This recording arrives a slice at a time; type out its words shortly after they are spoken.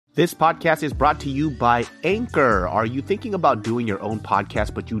This podcast is brought to you by Anchor. Are you thinking about doing your own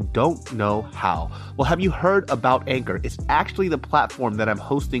podcast, but you don't know how? Well, have you heard about Anchor? It's actually the platform that I'm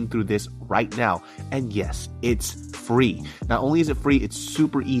hosting through this right now. And yes, it's free. Not only is it free, it's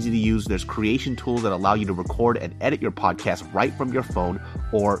super easy to use. There's creation tools that allow you to record and edit your podcast right from your phone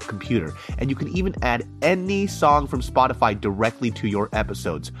or computer. And you can even add any song from Spotify directly to your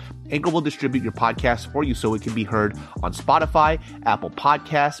episodes. Anchor will distribute your podcast for you so it can be heard on Spotify, Apple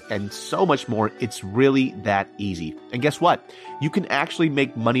Podcasts, and so much more. It's really that easy. And guess what? You can actually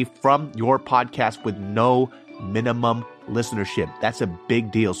make money from your podcast with no minimum listenership. That's a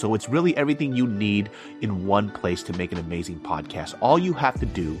big deal. So it's really everything you need in one place to make an amazing podcast. All you have to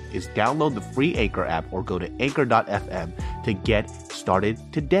do is download the free Anchor app or go to anchor.fm to get started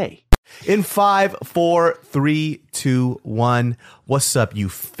today. In 5, 4, 3, 2, 1. What's up, you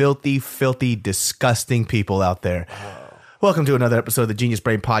filthy, filthy, disgusting people out there? Welcome to another episode of the Genius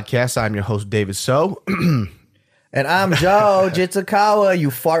Brain Podcast. I'm your host, David So. And I'm Joe Jitsukawa,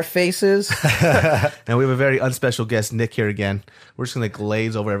 you fart faces. And we have a very unspecial guest, Nick, here again. We're just going to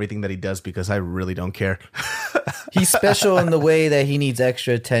glaze over everything that he does because I really don't care. He's special in the way that he needs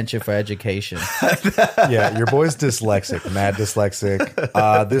extra attention for education. Yeah, your boy's dyslexic, mad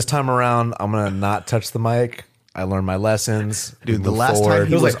dyslexic. This time around, I'm going to not touch the mic. I learned my lessons. Dude, the last time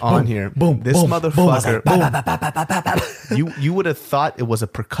he was on here, this motherfucker, you would have thought it was a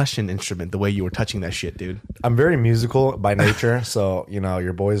percussion instrument the way you were touching that shit, dude. I'm very musical by nature, so, you know,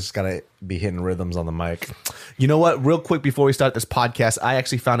 your boy's got to be hitting rhythms on the mic. You know what? Real quick before we start this podcast, I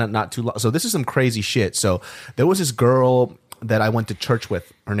actually found out not too long. So this is some crazy shit. So there was this girl that I went to church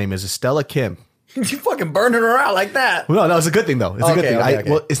with. Her name is Estella Kim. You fucking burning her out like that. Well, no, it's a good thing, though. It's a good thing. Okay.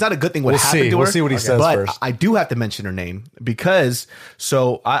 Well, it's not a good thing what happened to her. We'll see what he says but first. I do have to mention her name because,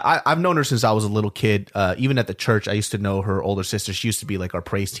 so I've known her since I was a little kid. Even at the church, I used to know her older sister. She used to be like our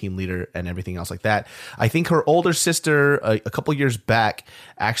praise team leader and everything else like that. I think her older sister, a couple years back,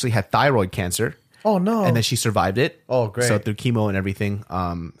 actually had thyroid cancer. Oh, no. And then she survived it. Oh, great. So through chemo and everything,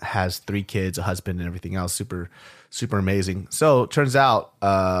 has 3 kids, a husband and everything else. Super amazing. So turns out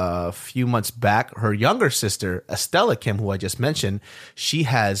a few months back, her younger sister, Estella Kim, who I just mentioned, she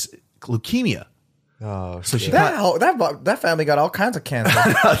has leukemia. Oh, so she that family got all kinds of cancer.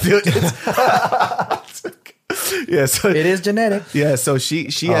 Dude, yeah, so It is genetic. yeah, so she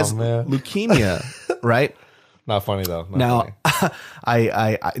has leukemia, right? Not funny, though. Now,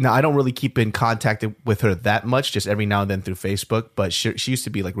 I don't really keep in contact with her that much, just every now and then through Facebook. But she used to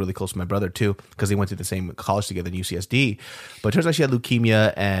be like really close to my brother too, because they went to the same college together in UCSD. But it turns out she had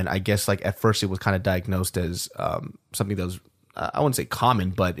leukemia, and I guess like at first it was kind of diagnosed as something that was I wouldn't say common,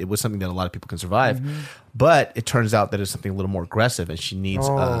 but it was something that a lot of people can survive. Mm-hmm. But it turns out that it's something a little more aggressive, and she needs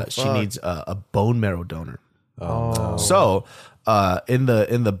a bone marrow donor. Oh, no. So in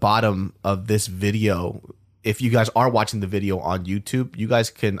the bottom of this video, if you guys are watching the video on YouTube, you guys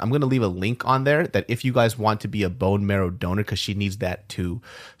can, I'm going to leave a link on there that if you guys want to be a bone marrow donor, because she needs that to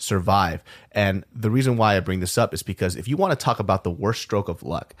survive. And the reason why I bring this up is because if you want to talk about the worst stroke of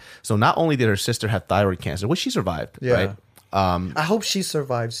luck. So not only did her sister have thyroid cancer, which she survived, right? I hope she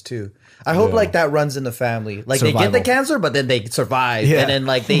survives too. I hope like that runs in the family. Like Survival. They get the cancer, but then they survive, and then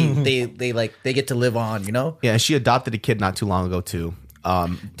like they get to live on. You know? Yeah, and she adopted a kid not too long ago too.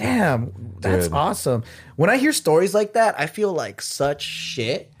 Damn, that's awesome. When I hear stories like that, I feel like such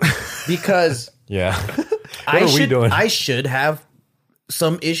shit because yeah, I should have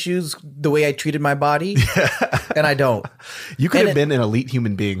some issues the way I treated my body, and I don't. You could have been an elite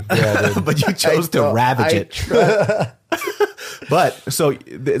human being, but you chose to ravage it. But so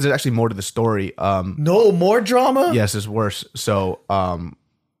there's actually more to the story. No more drama? Yes, it's worse. So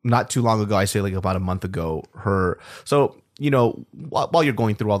not too long ago, I say like about a month ago, you know, while you're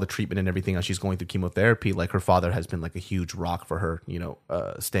going through all the treatment and everything, as she's going through chemotherapy, like her father has been like a huge rock for her, you know,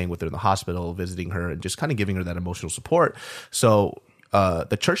 staying with her in the hospital, visiting her, and just kind of giving her that emotional support. So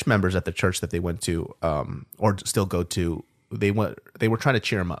the church members at the church that they went to, or still go to, they were trying to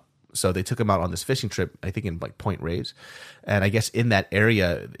cheer him up. So they took him out on this fishing trip, I think in like Point Reyes. And I guess in that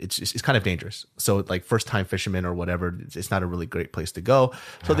area, it's kind of dangerous. So like first time fishermen or whatever, it's not a really great place to go.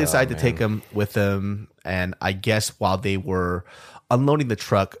 So they decided to take him with them. And I guess while they were unloading the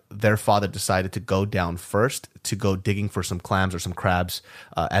truck, their father decided to go down first to go digging for some clams or some crabs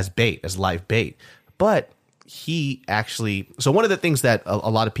as live bait. But he actually, so one of the things that a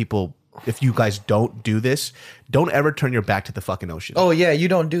lot of people, if you guys don't do this, don't ever turn your back to the fucking ocean. Oh yeah, you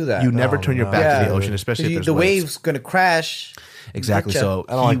don't do that. You never turn your back to the ocean, especially if there's the waves. wave's gonna crash. Exactly. So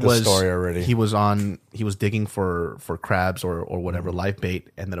I don't like this story already. He was digging for crabs or whatever live bait,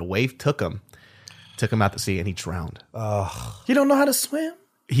 and then a wave took him out to sea, and he drowned. You don't know how to swim?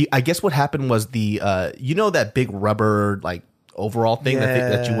 I guess what happened was that big rubber like overall thing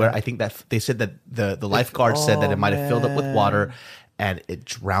that you wear. I think that they said that the lifeguard said that it might have filled up with water and it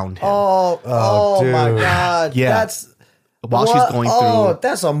drowned him. Oh my God. Yeah. That's while she's going through. Oh,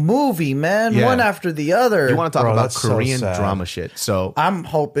 that's a movie, man. Yeah. One after the other. You want to talk Bro, about that's so Korean sad. drama shit. So I'm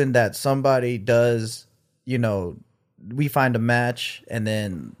hoping that somebody does, we find a match and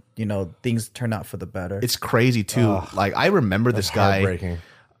then, things turn out for the better. it's crazy too. Like I remember this guy. Heartbreaking.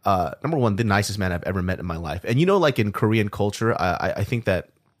 Number one, the nicest man I've ever met in my life. And like in Korean culture, I think that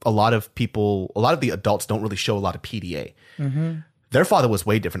a lot of the adults don't really show a lot of PDA. Mm-hmm. Their father was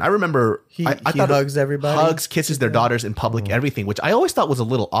way different. I remember He I thought hugs everybody. hugs, kisses their daughters in public, everything, which I always thought was a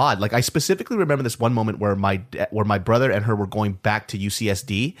little odd. Like I specifically remember this one moment where my brother and her were going back to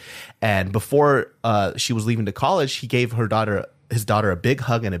UCSD, and before she was leaving to college, he gave his daughter a big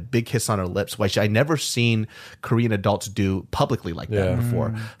hug and a big kiss on her lips, which I never seen Korean adults do publicly like that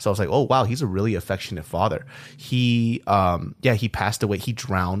before. So I was like, oh wow, he's a really affectionate father. He passed away. He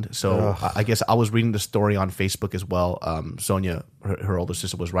drowned. So I guess I was reading the story on Facebook as well. Sonia, her older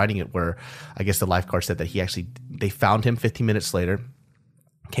sister, was writing it, where I guess the lifeguard said that they found him 15 minutes later,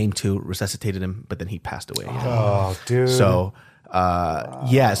 came to, resuscitated him, but then he passed away. Oh, dude. So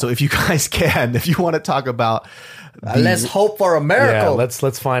so if you guys if you want to talk about let's hope for a Yeah, miracle.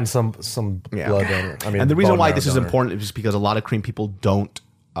 let's find some blood donor. I mean, and the reason bone why marrow this is donor. important is because a lot of Korean people don't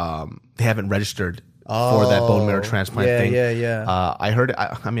they haven't registered for that bone marrow transplant thing. Yeah. I heard.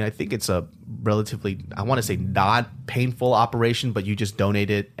 I think it's a relatively, I want to say, not painful operation, but you just donate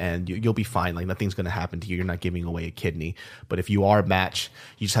it and you'll be fine. Like nothing's going to happen to you. You're not giving away a kidney. But if you are a match,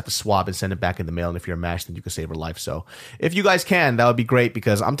 you just have to swab and send it back in the mail. And if you're a match, then you can save her life. So if you guys can, that would be great,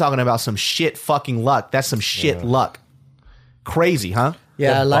 because I'm talking about some shit fucking luck. That's some shit luck. Crazy, huh?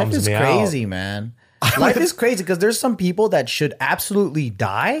 Yeah, That life bums is me crazy, man. Life is crazy because there's some people that should absolutely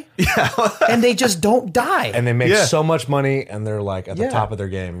die, and they just don't die. And they make Yeah. so much money, and they're like at the top of their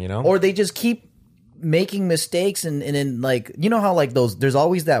game, Or they just keep making mistakes, and then like, how like there's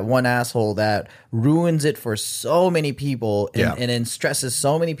always that one asshole that ruins it for so many people and then stresses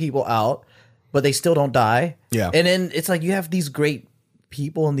so many people out, but they still don't die. Yeah. And then it's like you have these great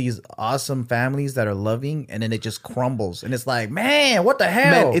people and these awesome families that are loving, and then it just crumbles, and it's like, man, what the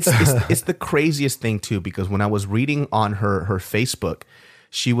hell? Man, it's the craziest thing too, because when I was reading on her Facebook,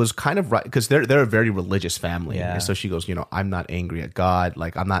 she was kind of right, because they're a very religious family. Yeah. And so she goes, I'm not angry at God.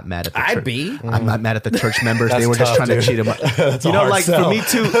 Like I'm not mad at the I'd church. be. I'm not mad at the church members. They were just tough, trying to dude. cheat him. That's a hard like sell. for me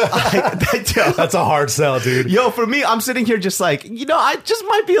too. That's a hard sell, dude. Yo, for me, I'm sitting here just like, I just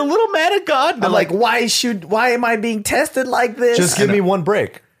might be a little mad at God. And I'm like, why am I being tested like this? Just give me one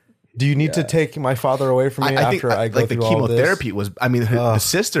break. Do you need to take my father away from me I think after I go like the through all this? chemotherapy was. I mean, the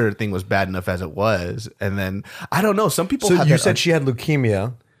sister thing was bad enough as it was, and then I don't know. Some people. So have you that said she had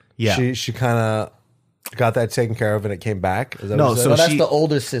leukemia. Yeah. She kind of got that taken care of and it came back. Is that No, what you so said? that's she- the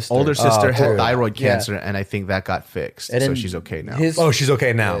older sister. older sister had cool. thyroid Yeah. cancer, and I think that got fixed. And So then she's okay now. Oh, she's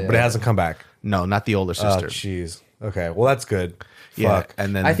okay now, but it hasn't come back. No, not the older Oh, sister. jeez. Okay, well that's good. Yeah, Fuck.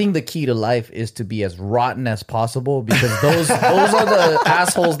 and then I think the key to life is to be as rotten as possible, because those are the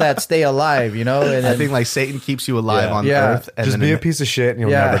assholes that stay alive, And I then, think like Satan keeps you alive Yeah. on Yeah. earth. And Just then be a piece of shit and you'll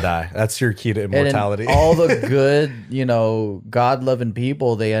Yeah. never die. That's your key to and then immortality. all the good, God loving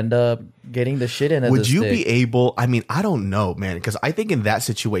people, they end up getting the shit in. Would you be able? I mean, I don't know, man, because I think in that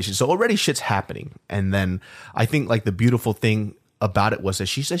situation, so already shit's happening, and then I think like the beautiful thing about it was that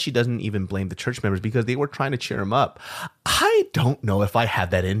she says she doesn't even blame the church members because they were trying to cheer him up. I don't know if I have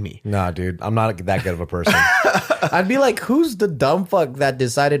that in me. Nah, dude, I'm not that good of a person. I'd be like, who's the dumb fuck that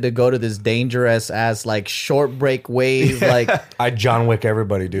decided to go to this dangerous ass like short break wave? Like, I John Wick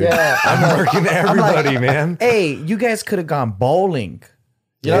everybody, dude. Yeah. I'm working everybody, man. hey, you guys could have gone bowling.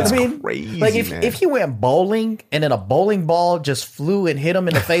 You know what I mean? crazy, Like man. if he went bowling and then a bowling ball just flew and hit him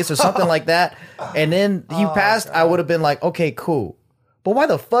in the face or something like that, and then he passed, I would have been like, okay, cool. But why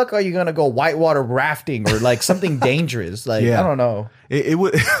the fuck are you gonna go whitewater rafting or like something dangerous? Like, Yeah. I don't know. It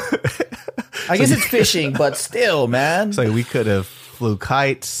would. I guess it's fishing, but still, man. It's like we could have flew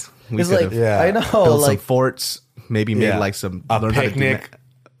kites. We It's could like, have Yeah. I know, built like some forts. Maybe made Yeah. like some A learn how to do picnic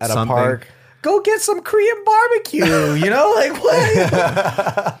at a something. park. go get some Korean barbecue. Like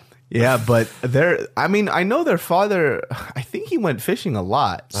what? Yeah, but I mean, I know their father, I think he went fishing a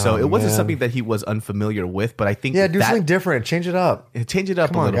lot. So it wasn't man. something that he was unfamiliar with, but I think Yeah, do that, something different. Change it up. change it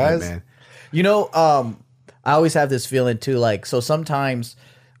up Come a on, little guys. bit, man. I always have this feeling too, like, so sometimes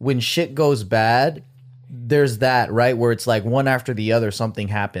when shit goes bad, there's that, right? Where it's like one after the other, something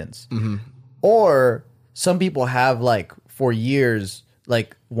happens. Or some people have like for years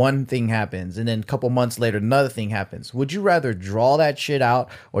like one thing happens and then a couple months later another thing happens, would you rather draw that shit out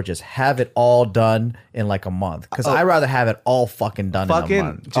or just have it all done in like a month? Because I'd rather have it all fucking done in a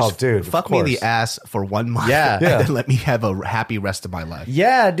month. Just dude, fuck me in the ass for 1 month. Yeah. And then let me have a happy rest of my life.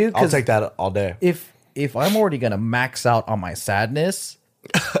 Yeah, dude. I'll take that all day. If I'm already gonna max out on my sadness,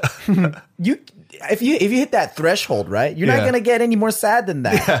 if you hit that threshold, right, you're not gonna get any more sad than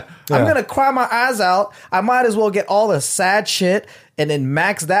that. Yeah. I'm gonna cry my eyes out. I might as well get all the sad shit and then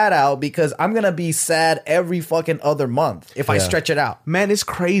max that out because I'm gonna be sad every fucking other month if I stretch it out. Man, it's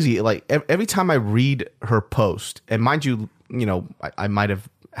crazy. Like every time I read her post, and mind you, I might have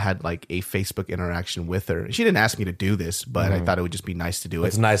had like a Facebook interaction with her. She didn't ask me to do this, but I thought it would just be nice to do it.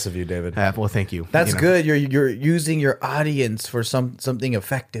 It's nice of you, David. Well, thank you. That's good. You're using your audience for something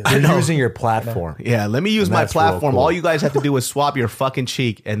effective. You're using your platform. Yeah, let me use my that's real platform. cool. All you guys have to do is swap your fucking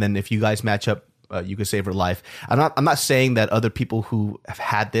cheek, and then if you guys match up, you could save her life. I'm not saying that other people who have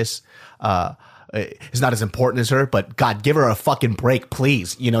had this is not as important as her, but God, give her a fucking break,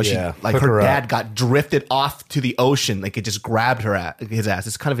 please. She like her dad got drifted off to the ocean, like it just grabbed his ass.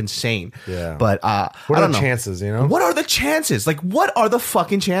 It's kind of insane. Yeah, but what are the chances? What are the chances? Like, what are the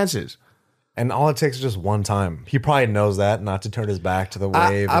fucking chances? And all it takes is just one time. He probably knows that not to turn his back to the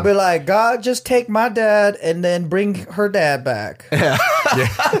wave. I'll be like, God, just take my dad and then bring her dad back. Yeah.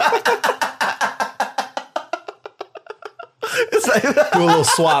 It's like, do a little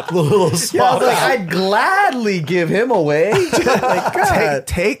swap. Yeah, I was like, I'd gladly give him away. Like, God.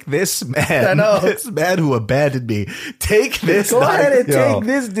 Take this man. I know. This man who abandoned me. Take this. Go ahead and take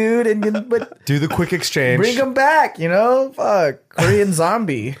this dude but do the quick exchange. bring him back, fuck. Korean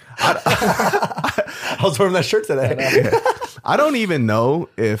zombie. I was wearing that shirt today. I don't even know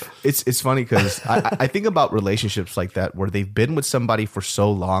if it's funny because I think about relationships like that where they've been with somebody for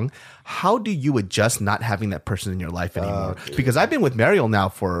so long. How do you adjust not having that person in your life anymore? Because I've been with Mariel now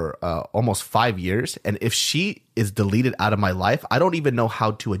for almost 5 years, and if she is deleted out of my life, I don't even know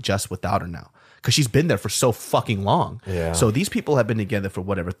how to adjust without her now. Because she's been there for so fucking long. Yeah. So these people have been together for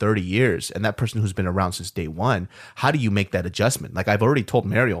 30 years. And that person who's been around since day one, how do you make that adjustment? Like I've already told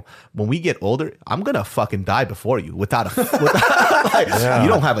Mariel, when we get older, I'm going to fucking die before you you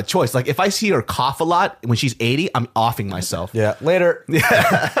don't have a choice. Like if I see her cough a lot when she's 80, I'm offing myself. Yeah. Later.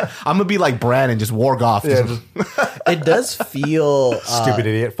 I'm going to be like Brandon, just warg off. Yeah, It does feel stupid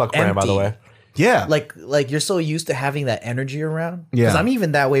idiot. Fuck Brand, by the way. Yeah. Like you're so used to having that energy around. Yeah. Because I'm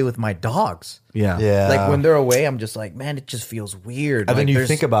even that way with my dogs. Yeah. Yeah. Like when they're away, I'm just like, man, it just feels weird. And then you there's-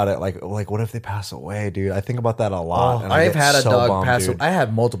 think about it, like what if they pass away, dude? I think about that a lot. and I I've get had a so dog bummed, pass dude. away. I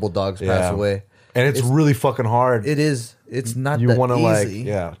had multiple dogs pass Yeah. away. And it's really fucking hard. It is. It's not You that want to easy.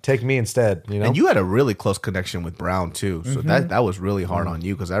 take me instead. And you had a really close connection with Brown too. So that was really hard on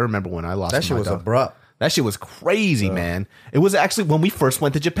you because I remember when I lost That shit my was dog. abrupt. That shit was crazy, man. It was actually when we first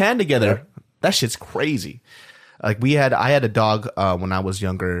went to Japan together. That shit's crazy. Like I had a dog when I was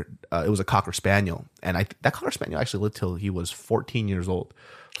younger. It was a Cocker Spaniel, and that Cocker Spaniel actually lived till he was 14 years old.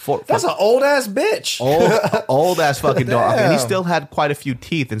 That's an old ass bitch. Old ass fucking dog, and he still had quite a few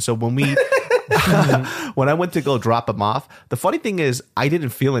teeth. And so when when I went to go drop him off, the funny thing is I didn't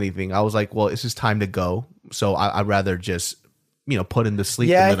feel anything. I was like, well, it's just time to go. So I'd rather just put him to sleep.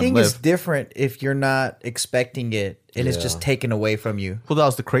 Yeah, and I let him think live. it's different if you're not expecting it and it's just taken away from you. Well, that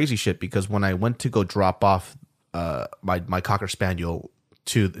was the crazy shit because when I went to go drop off my Cocker Spaniel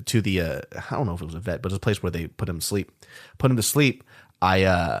to the I don't know if it was a vet, but it's a place where they put him to sleep.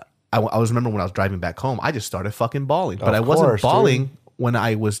 I was remember when I was driving back home, I just started fucking bawling, but I wasn't bawling when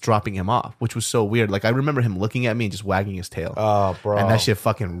I was dropping him off, which was so weird. Like I remember him looking at me and just wagging his tail. Oh, bro. And that shit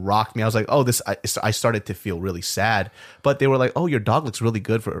fucking rocked me. I was like, oh, I started to feel really sad. But they were like, oh, your dog looks really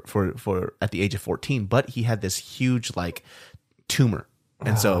good for at the age of 14. But he had this huge like tumor.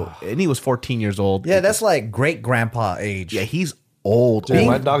 And and he was 14 years old. Yeah, that's like great grandpa age. Yeah, he's old. Dude,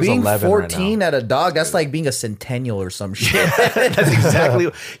 my dog's being 11 14 right at a dog, that's like being a centennial or some shit. That's exactly,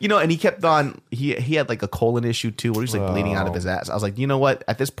 and he kept on, he had like a colon issue too, where he was like bleeding out of his ass. I was like, you know what?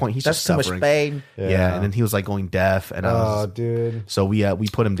 At this point, he's That's just too suffering. much pain. Yeah. And then he was like going deaf. And I was, dude. So we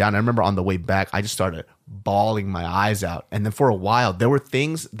put him down. I remember on the way back, I just started bawling my eyes out. And then for a while, there were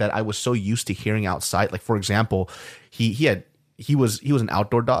things that I was so used to hearing outside. Like, for example, he was an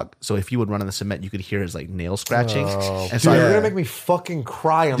outdoor dog, so if he would run on the cement, you could hear his like nail scratching. And so Dude, you're gonna make me fucking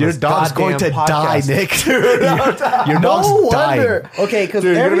cry on your this dog's going to goddamn die, podcast. Nick. Your No dog's dying. wonder. Okay, because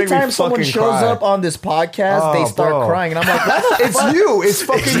Dude, you're gonna every make me time someone fucking shows cry. up on this podcast, they start bro. crying, and I'm like, what the It's fuck? you. It's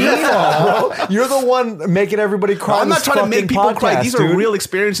fucking your fault, bro. You're the one making everybody cry. I'm not trying to make people cry. These are dude. real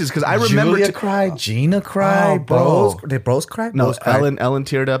experiences because I remember. Julia cried, Gina cried, Oh, bro. Did bros cry? No, Bros cried. Ellen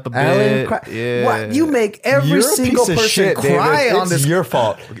teared up a bit. Ellen cried. Yeah. What? You make every You're a single piece of person shit, cry cry on it's this your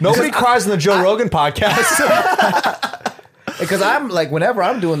fault. Nobody cries on the Joe Rogan podcast. because I'm like, whenever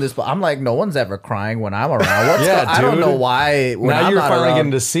I'm doing this, I'm like, no one's ever crying when I'm around. I don't dude. know why. When Now I'm you're not finally around,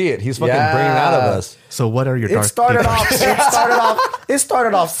 getting to see it. He's fucking Yeah. bringing it out of us. So what are your It dark started deep- off. It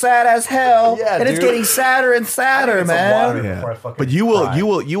started off sad as hell, Yeah, and it's dude. getting sadder and sadder, man. Yeah. But you will have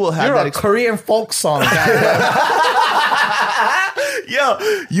You're that a Korean folk song, goddamn.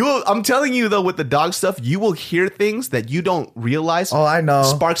 I'm telling you though, with the dog stuff, you will hear things that you don't realize. Oh, I know.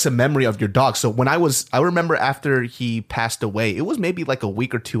 Sparks a memory of your dog. So I remember after he passed away, it was maybe like a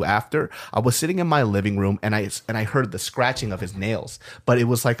week or two after, I was sitting in my living room and I heard the scratching of his nails, but it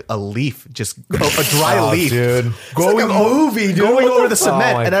was like a leaf, just a dry leaf, dude. going like a movie, dude. going What over the the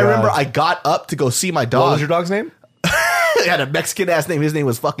cement. my And I remember God. I got up to go see my dog. What was your dog's name? He had a Mexican ass name. His name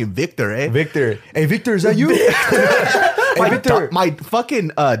was fucking Victor, eh? Victor. Hey, Victor, is that you? My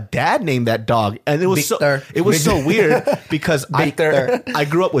fucking dad named that dog, and it was Victor. so weird because Victor. I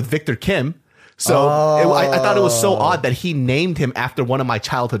grew up with Victor Kim, so I thought it was so odd that he named him after one of my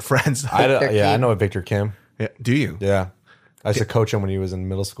childhood friends. I know a Victor Kim. Yeah, do you? Yeah. I used to coach him when he was in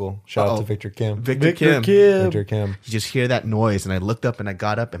middle school. Shout out to Victor Kim. Victor Kim. Victor Kim. You just hear that noise, and I looked up and I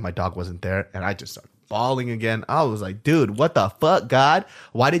got up, and my dog wasn't there, and I just started bawling again. I was like, dude, what the fuck, God?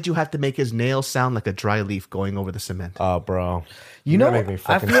 Why did you have to make his nails sound like a dry leaf going over the cement? Oh, bro. You know, make me I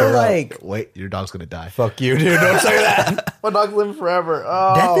fucking feel tear up. like Wait, your dog's gonna die. Fuck you, dude. Don't say that. My dog's living forever.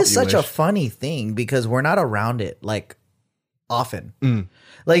 Oh. death is such a wish. funny thing because we're not around it like often.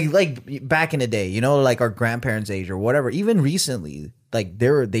 Like back in the day, you know, like our grandparents' age or whatever. Even recently, like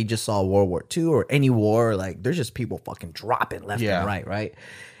they just saw World War II or any war. Like there's just people fucking dropping left Yeah. and right.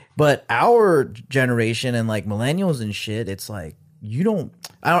 But our generation and like millennials and shit, it's like I don't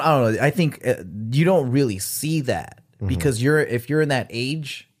know. I think you don't really see that because if you're in that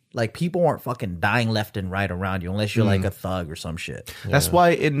age, like people aren't fucking dying left and right around you unless you're like a thug or some shit. That's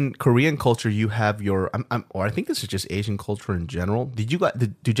why in Korean culture you have your, or I think this is just Asian culture in general.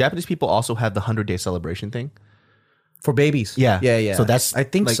 Do Japanese people also have the 100-day celebration thing? For babies. Yeah. So that's I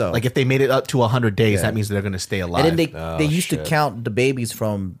think like, so. Like if they made it up to 100 days, that means they're gonna stay alive. And then they used to count the babies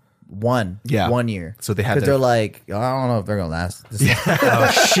from one year. So they have because their- they're like, I don't know if they're gonna last.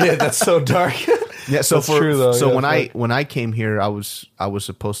 Oh, shit. That's so dark. Yeah, so That's true, though. So Yeah, when I came here, I was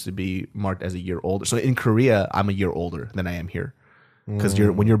supposed to be marked as a year older. So in Korea, I'm a year older than I am here. Because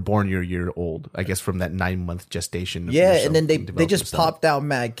when you're born, you're a year old. I guess from that 9-month gestation. of Yeah, yourself and then they developing just stomach. popped out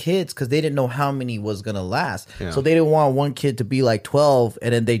mad kids because they didn't know how many was gonna last. So they didn't want one kid to be like 12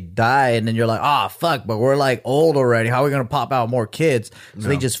 and then they die, and then you're like, fuck, but we're like old already. How are we gonna pop out more kids? So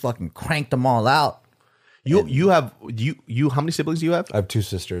they just fucking cranked them all out. You have how many siblings do you have? I have two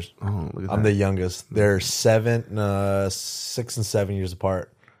sisters. Oh, look at I'm that. the youngest. They're 6 and 7 years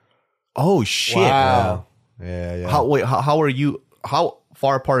apart. Oh shit! Yeah. How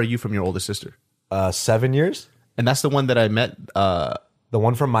far apart are you from your oldest sister? 7 years. And that's the one that I met. The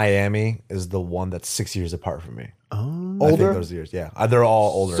one from Miami is the one that's 6 years apart from me. Oh, I think Older? those years. Yeah, they're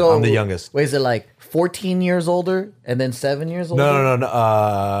all older. So I'm the youngest. Wait, is it like 14 years older and then 7 years older?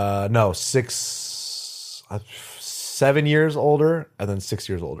 No. No, 7 years older and then 6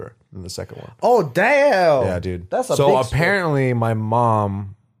 years older than the second one. Oh damn! Yeah, dude. That's a so big split. apparently my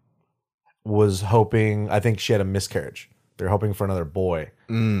mom was hoping. I think she had a miscarriage. They're hoping for another boy,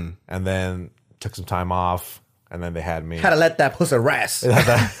 and then took some time off, and then they had me. Had to let that pussy rest.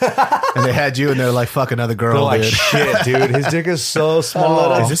 and they had you, and they're like, "Fuck another girl." They're like, dude. shit, dude. His dick is so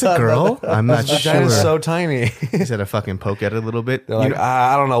small. Is this a girl? I'm not His sure. vagina is so tiny. He said, "I fucking poke at it a little bit." They're like,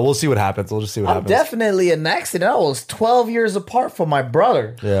 I don't know. We'll see what happens. We'll just see what I'm happens. definitely an accident. I was 12 years apart from my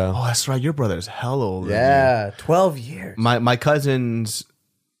brother. Yeah. Oh, that's right. Your brother is hell older. than you. Yeah, 12 years. My cousins,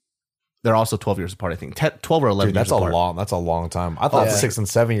 they're also 12 years apart. I think 12 or 11. Dude, that's years a apart. long. That's a long time. I thought Yeah. 6 and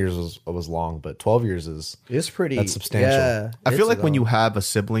 7 years was long, but 12 years is. It's pretty. That's substantial. Yeah, I feel it's like when long. you have a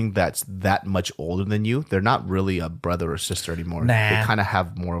sibling that's that much older than you, they're not really a brother or sister anymore. Nah. They kind of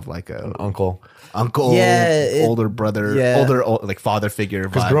have more of like a Uncle. uncle, Yeah, older brother, yeah. older like father figure.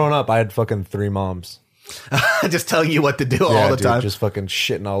 Because vibe. growing up, I had fucking 3 moms. Just telling you what to do all the dude, time. just fucking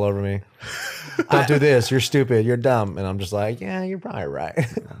shitting all over me. Don't do this. You're stupid. You're dumb. And I'm just like, yeah, you're probably right.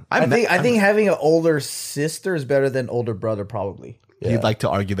 I think having an older sister is better than older brother, probably. You'd like to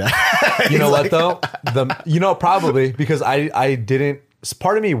argue that. You know what though? Probably because I didn't.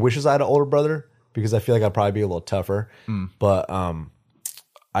 Part of me wishes I had an older brother because I feel like I'd probably be a little tougher. But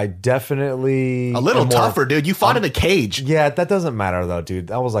I definitely A little am more- tougher, dude. You fought in a cage. Yeah, that doesn't matter though, dude.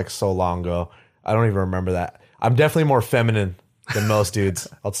 That was like so long ago. I don't even remember that. I'm definitely more feminine than most dudes.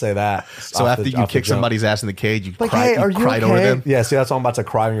 I'll say that. So after you kick somebody's ass in the cage, you like, cry, hey, are you cried okay? over them. Yeah, see, that's why I'm about to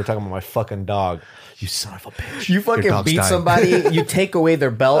cry when you're talking about my fucking dog. You son of a bitch. You fucking dog's beat dying. somebody, you take away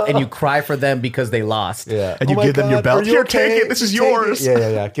their belt, and you cry for them because they lost. Yeah. And you my give them your belt. are you Here, okay? take it. This is Take yours. it.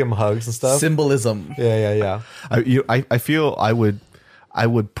 Yeah. Give them hugs and stuff. Symbolism. Yeah. I feel I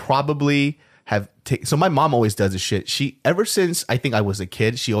would probably have taken. So my mom always does this shit. She ever since I think I was a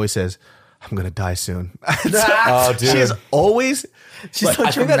kid, she always says, "I'm gonna die soon." Oh, dude. She is always. She's like, so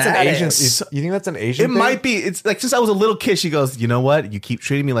I think that's an dramatic. Asian. You think that's an Asian It thing? might be. It's like since I was a little kid, she goes, "You know what? You keep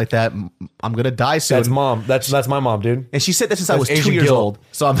treating me like that. I'm gonna die soon." That's mom. That's my mom, dude. And she said that since I was That's 2 Asian years guilt. old.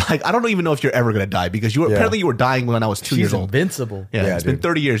 So I'm like, I don't even know if you're ever gonna die because you were apparently you were dying when I was 2 years She's old. invincible. Yeah, Yeah, it's been dude.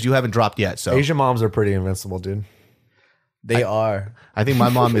 30 years. You haven't dropped yet. So Asian moms are pretty invincible, dude. They are. I think my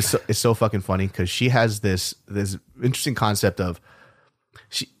mom is so fucking funny because she has this interesting concept of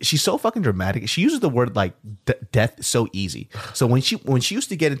she's so fucking dramatic. She uses the word like death so easy. So when she used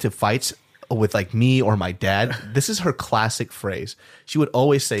to get into fights with like me or my dad, this is her classic phrase. She would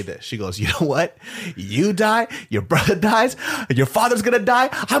always say this. She goes, "You know what? You die, your brother dies, your father's gonna die,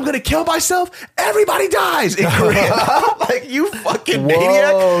 I'm gonna kill myself, everybody dies in Korean." Like, you fucking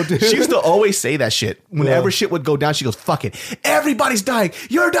maniac. dude. She used to always say that shit. Whenever shit would go down, she goes, "Fuck it. Everybody's dying.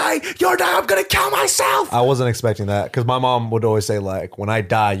 You're dying, I'm gonna kill myself." I wasn't expecting that because my mom would always say, like, when I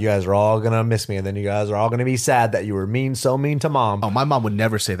die, you guys are all gonna miss me, and then you guys are all gonna be sad that you were so mean to mom. Oh, my mom would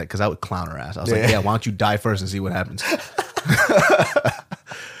never say that because I would clown her ass. I was like, "Yeah, why don't you die first and see what happens?"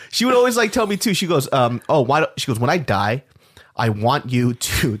 She would always like tell me too. She goes, she goes, "When I die, I want you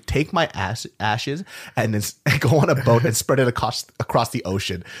to take my ashes and then go on a boat and spread it across the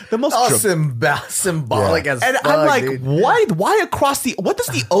ocean." The most Symbolic as and fuck, I'm like, dude. why across the? What does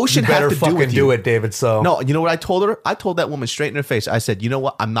the ocean You better have to do fucking with you? do it, David. So No, you know what I told her? I told that woman straight in her face. I said, "You know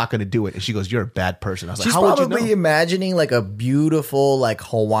what? I'm not going to do it." And she goes, "You're a bad person." I was like, She's "How would you probably know?" imagining like a beautiful like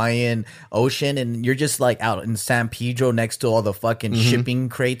Hawaiian ocean, and you're just like out in San Pedro next to all the fucking shipping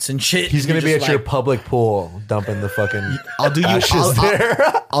crates and shit. he's gonna You're be just at your like, public pool dumping the fucking. I'll do you. ashes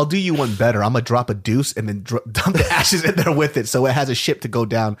I'll do you one better. I'm gonna drop a deuce and then dump the ashes in there with it, so it has a ship to go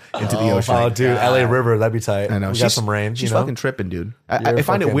down into the ocean. Oh, dude, LA River, that'd be tight. I know. We got some rain. She's you know? fucking tripping, dude. You're I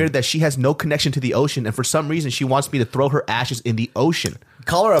find it fucking- weird that she has no connection to the ocean, and for some reason, she wants me to throw her ashes in the ocean.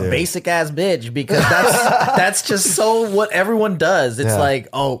 call her a basic ass bitch because that's just so what everyone does. It's Yeah. like,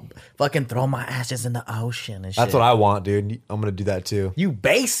 oh, fucking throw my ashes in the ocean and shit. That's what I want, dude. I'm gonna do that too. You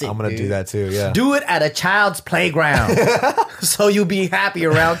basic. I'm gonna dude. do that too. Yeah. Do it at a child's playground, so you'll be happy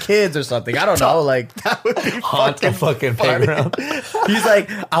around kids or something. I don't know. Like that would be Haunt a fucking playground. He's like,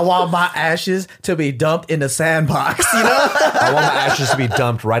 I want my ashes to be dumped in the sandbox. You know? I want my ashes to be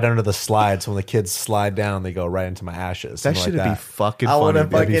dumped right under the slide, so when the kids slide down, they go right into my ashes. That Something should like be fucking I wanna funny.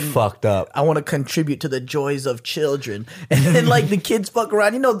 dude. That'd be fucking- fucked up. I want to contribute to the joys of children. And then like the kids fuck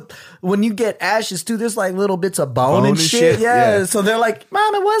around. You know, when you get ashes too, there's like little bits of bone and shit. Yeah. So they're like,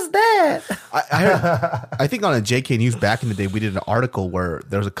 Mama, what's that? I think on a JK News back in the day, we did an article where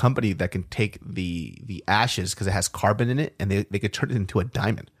there's a company that can take the ashes because it has carbon in it, and they could turn it into a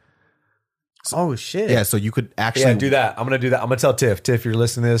diamond. Oh shit. Yeah, so you could actually Yeah, do that. I'm gonna do that. I'm gonna tell Tiff. Tiff, you're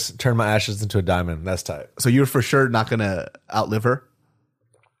listening to this. Turn my ashes into a diamond. That's tight. So you're for sure not gonna outlive her.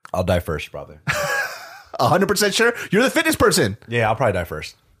 I'll die first, probably. 100% sure. You're the fitness person. Yeah, I'll probably die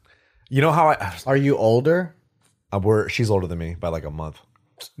first. You know how Are you older? she's older than me by like a month.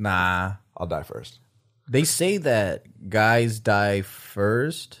 Nah. I'll die first. They say that guys die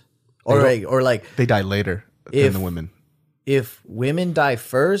first, or like They die later If- than the women. if women die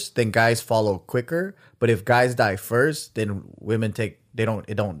first, then guys follow quicker. But if guys die first, then women it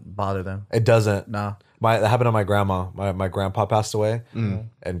don't bother them. It doesn't. Nah. That happened to my grandma. My grandpa passed away, and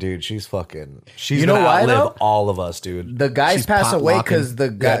dude, she's You know gonna why, outlive though? all of us, dude. The guys She's pass away pot-locking. because the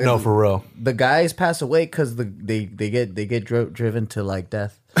guy. Yeah, no, for real. The guys pass away because they get driven to like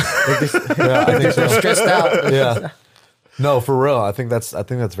death. Yeah, I think so. Stressed out. Yeah. No, for real. I think that's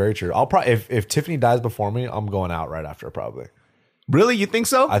very true. I'll probably if Tiffany dies before me, I'm going out right after probably. Really? You think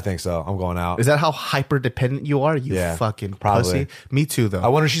so? I think so. I'm going out. Is that how hyper dependent you are? You Yeah, fucking probably. pussy. Me too, though. I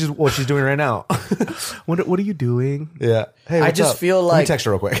wonder what she's doing right now. What are you doing? Yeah. Hey, I what's just up? feel Let me like- text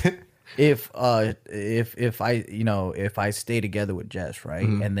her real quick. If I stay together with Jess, right,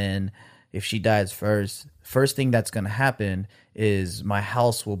 and then if she dies first thing that's gonna happen is my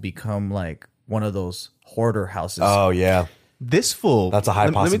house will become like one of those hoarder houses. Oh yeah. This fool. That's a high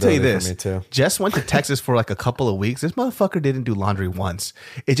Let me tell you possibility this. for me, too. Jess went to Texas for like a couple of weeks. This motherfucker didn't do laundry once.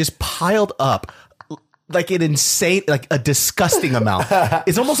 It just piled up like an insane, like a disgusting amount.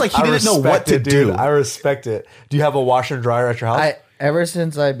 It's almost like he didn't know what to do. I respect it. Do you have a washer and dryer at your house? Ever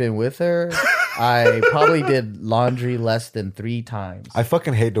since I've been with her, I probably did laundry less than 3 times. I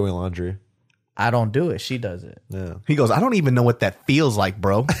fucking hate doing laundry. I don't do it. She does it. Yeah. He goes, I don't even know what that feels like,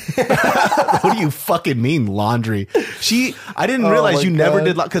 bro. What do you fucking mean laundry? I didn't realize you never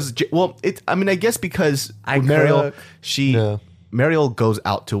did because I guess because Mariel, Mariel goes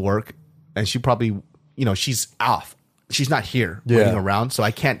out to work and she probably, she's off. She's not here waiting around, so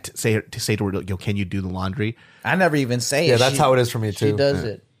I can't say to her, can you do the laundry? I never even say it. Yeah, that's how it is for me too. She does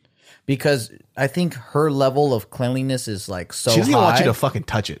it because I think her level of cleanliness is like so high. She doesn't even want you to fucking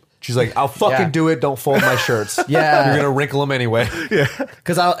touch it. She's like, I'll fucking do it. Don't fold my shirts. Yeah. You're going to wrinkle them anyway. Yeah.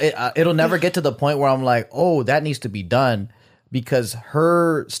 Because it'll never get to the point where I'm like, oh, that needs to be done because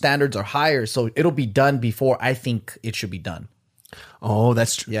her standards are higher. So it'll be done before I think it should be done. Oh,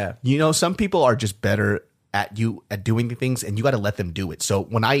 that's true. Yeah. Some people are just better at doing the things and you got to let them do it. So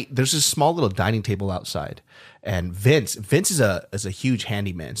there's this small little dining table outside and Vince is a huge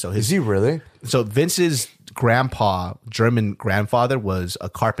handyman. So is he really? So Vince's grandpa, German grandfather, was a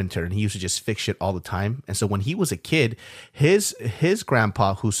carpenter and he used to just fix shit all the time. And so when he was a kid, his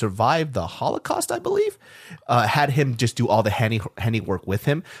grandpa, who survived the Holocaust, I believe, had him just do all the handiwork with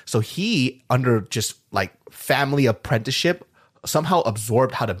him. So he, under just like family apprenticeship, somehow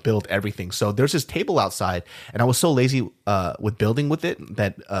absorbed how to build everything. So there's this table outside and I was so lazy with building with it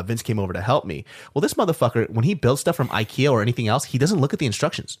that Vince came over to help me. Well, this motherfucker, when he builds stuff from IKEA or anything else, he doesn't look at the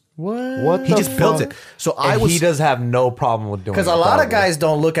instructions. What? He just builds it. So he does have no problem with doing it. Because a lot of guys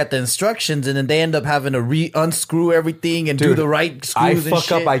don't look at the instructions and then they end up having to unscrew everything and do the right screws and shit. I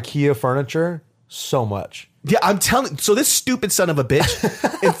fuck up IKEA furniture so much. Yeah, I'm telling. So this stupid son of a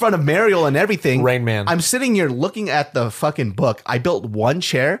bitch in front of Mariel and everything. Rain Man. I'm sitting here looking at the fucking book. I built one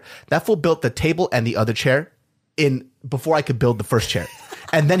chair. That fool built the table and the other chair before I could build the first chair.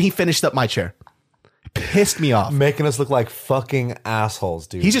 And then he finished up my chair. Pissed me off. Making us look like fucking assholes,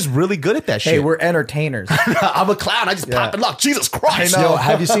 dude. He's just really good at that shit. Hey, we're entertainers. I'm a clown. I just pop and lock. Jesus Christ. Yo,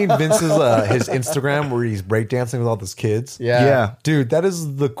 have you seen Vince's his Instagram where he's breakdancing with all his kids? Yeah. Dude, that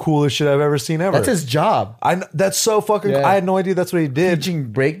is the coolest shit I've ever seen ever. That's his job. That's so fucking Yeah. I had no idea that's what he did.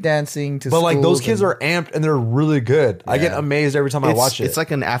 Teaching breakdancing to But like those schools kids are amped and they're really good. I get amazed every time I watch it. It's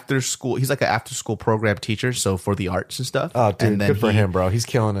like an after school. He's like an after school program teacher. So for the arts and stuff. Oh, dude, and then good for him, bro. He's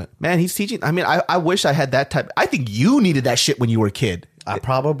killing it. Man, he's teaching. I mean, I wish I had that type. I think you needed that shit when you were a kid. I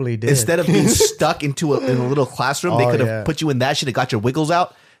probably did. Instead of being stuck in a little classroom, they could have put you in that shit and got your wiggles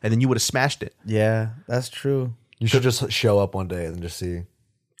out, and then you would have smashed it. Yeah, that's true. You should just show up one day and just see.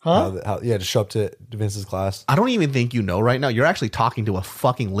 Just show up to Vince's class. I don't even think you know right now. You're actually talking to a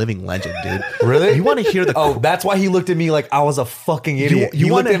fucking living legend, dude. Really? You want to hear the... Oh, that's why he looked at me like I was a fucking idiot.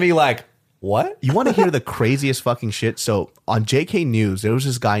 You looked at me like, what? You want to hear the craziest fucking shit? So on JK News, there was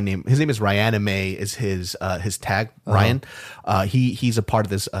this guy his name is Ryan May, is his tag, Ryan. He's a part of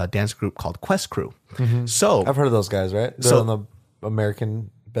this dance group called Quest Crew. Mm-hmm. So I've heard of those guys, right? They're on the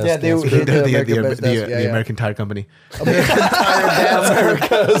American Best. Yeah, Dance they're the American Tire Company.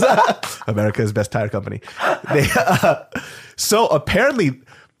 America's Best Tire Company. So apparently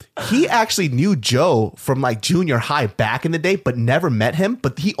he actually knew Joe from like junior high back in the day, but never met him.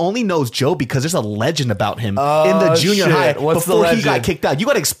 But he only knows Joe because there's a legend about him in the junior high before he got kicked out. You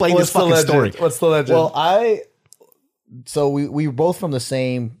got to explain this fucking story. What's the legend? Well, so we were both from the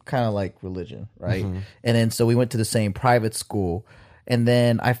same kind of like religion, right? Mm-hmm. And then so we went to the same private school. And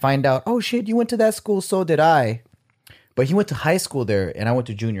then I find out, oh shit, you went to that school, so did I. But he went to high school there, and I went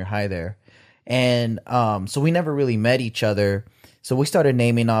to junior high there. And so we never really met each other. So we started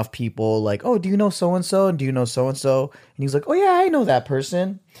naming off people like, oh, do you know so-and-so? And do you know so-and-so? And he's like, oh, yeah, I know that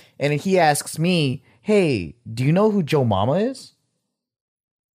person. And then he asks me, hey, do you know who Joe Mama is?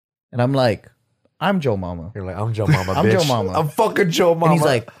 And I'm like, I'm Joe Mama. You're like, I'm Joe Mama, I'm bitch. Joe Mama. I'm fucking Joe Mama. And he's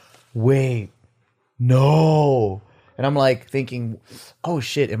like, wait, no. And I'm like thinking, oh,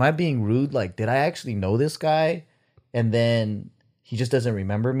 shit, am I being rude? Like, did I actually know this guy? And then he just doesn't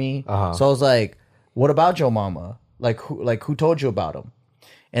remember me. Uh-huh. So I was like, what about Joe Mama? Who told you about him?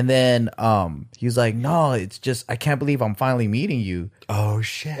 And then he was like, no, it's just, I can't believe I'm finally meeting you. Oh,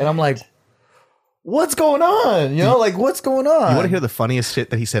 shit. And I'm like, what's going on? You know, like, what's going on? You want to hear the funniest shit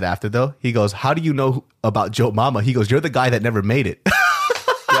that he said after, though? He goes, how do you know about Joe Mama? He goes, you're the guy that never made it.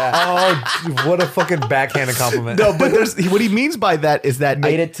 Oh, what a fucking backhanded compliment. No, but what he means by that is that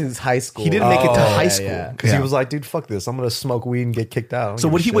made it to high school. He didn't make it to high school because he was like, dude, fuck this. I'm going to smoke weed and get kicked out. So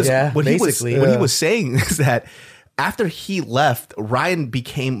what he was saying is that after he left, Ryan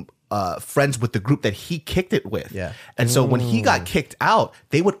became friends with the group that he kicked it with. Yeah. And so when he got kicked out,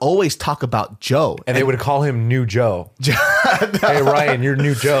 they would always talk about Joe. And they would call him New Joe. Hey Ryan, you're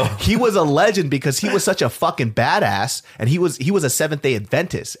new Joe. He was a legend because he was such a fucking badass, and he was a Seventh-day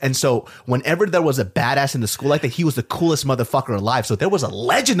Adventist. And so whenever there was a badass in the school like that, he was the coolest motherfucker alive. So there was a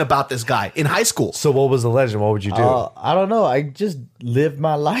legend about this guy in high school. So what was the legend? What would you do? I don't know. I just lived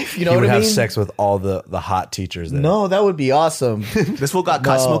my life. You know You what would I mean? have sex with all the hot teachers there. No, that would be awesome. This fool got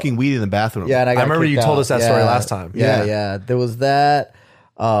caught smoking weed in the bathroom. Yeah, and I remember you kicked told out. us that story last time. Yeah. There was that.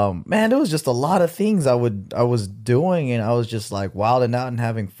 Man, there was just a lot of things I was doing, and I was just like wilding out and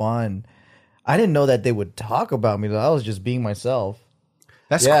having fun. I didn't know that they would talk about me though. I was just being myself.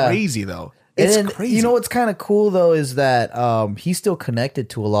 That's Yeah. crazy though. It's And then, crazy. You know what's kind of cool though is that he's still connected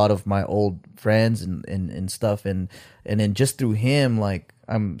to a lot of my old friends and stuff, and then just through him, like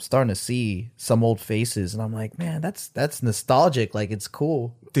I'm starting to see some old faces, and I'm like, man, that's nostalgic. Like it's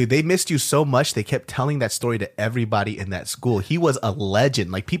cool. Dude, they missed you so much. They kept telling that story to everybody in that school. He was a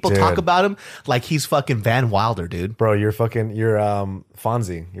legend. Like people talk Dude. about him like he's fucking Van Wilder, dude. Bro, you're Fonzie. You're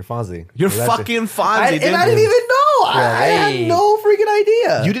Fonzie. You're that fucking Fonzie, dude. And I didn't even know. I had no freaking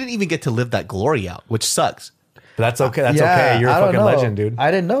idea. You didn't even get to live that glory out, which sucks. But that's okay. That's Yeah, okay. You're a I don't fucking know. legend, dude.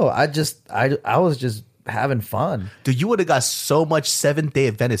 I didn't know. I was just having fun. Dude, you would have got so much Seventh-day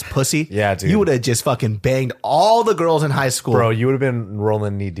Adventist pussy. Yeah, dude. You would have just fucking banged all the girls in high school. Bro, you would have been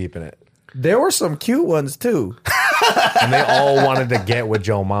rolling knee deep in it. There were some cute ones too, And they all wanted to get with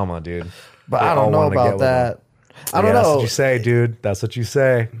Joe Mama, dude. but They I all don't know wanted to get about with that. him. I don't That's know. what you say, dude. That's what you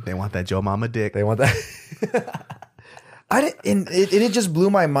say. They want that Joe Mama dick. They want that. I didn't. And it just blew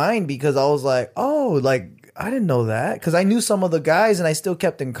my mind because I was like, oh, like I didn't know that because I knew some of the guys and I still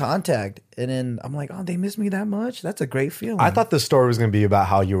kept in contact. And then I'm like, oh, they miss me that much. That's a great feeling. I thought the story was going to be about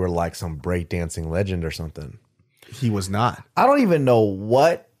how you were like some breakdancing legend or something. He was not. I don't even know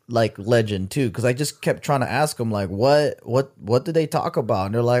what like legend too because I just kept trying to ask them like what did they talk about,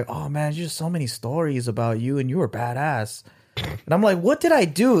 and they're like, oh man, there's just so many stories about you and you were badass. And I'm like, what did I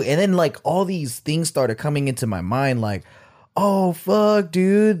do? And then like all these things started coming into my mind like, oh fuck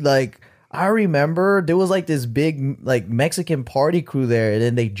dude, like I remember there was like this big like Mexican party crew there, and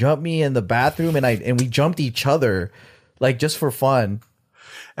then they jumped me in the bathroom and we jumped each other like just for fun.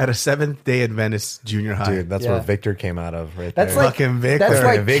 At a Seventh-day Adventist junior high. Dude, that's Yeah. where Victor came out of right That's there. like Fucking Victor. That's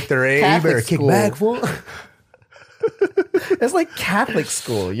like Victor, you Catholic better kick school. back, fool. It's like Catholic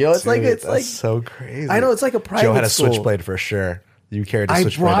school, you know. It's like Dude, it's that's like so crazy. I know it's like a private Joe had a school. switchblade for sure. You carried a I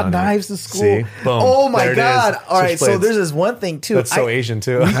switchblade. brought on you. knives to school. See? Boom. Oh my There it god! is. All right, so Switchblades. there's this one thing too. That's so Asian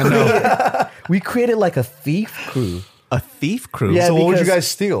too. I know. We created like a thief crew. A thief crew. Yeah. So what would you because- guys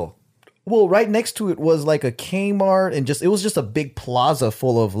steal? Well, right next to it was like a Kmart, and it was just a big plaza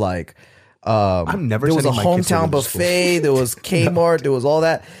full of like. I'm never There was a sending my kids to hometown religious school. buffet. There was Kmart. There was all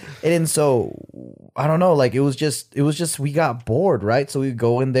that, and then so I don't know. Like it was just we got bored, right? So we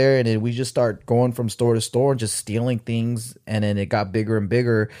go in there and then we just start going from store to store and just stealing things, and then it got bigger and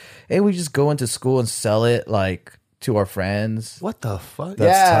bigger, and we just go into school and sell it like to our friends. What the fuck?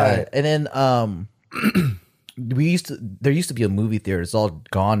 Yeah, tight. and then there used to be a movie theater. It's all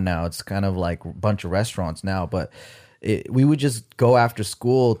gone now. It's kind of like a bunch of restaurants now, but we would just go after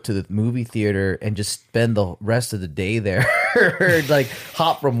school to the movie theater and just spend the rest of the day there. Like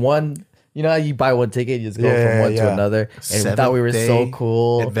hop from one, you know how you buy one ticket, you just go Yeah, from one to yeah. another. And we thought we were so Seventh-day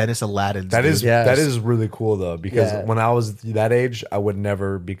cool. Adventist Aladdin. That is Yes. that is really cool though, because Yeah. when I was that age, I would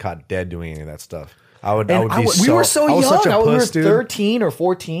never be caught dead doing any of that stuff. I would And be we were so I was young. such a We were puss, dude. 13 or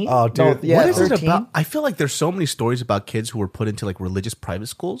 14. Oh, dude. yeah, What is 13. it about? I feel like there's so many stories about kids who were put into like religious private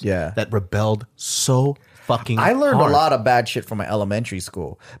schools. Yeah. That rebelled so fucking I learned hard. a lot of bad shit from my elementary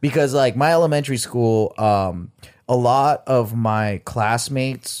school because like my elementary school, a lot of my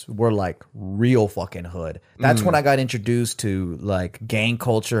classmates were like real fucking hood. That's when I got introduced to like gang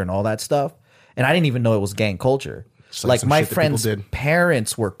culture and all that stuff. And I didn't even know it was gang culture. Like some my shit that people friends' did.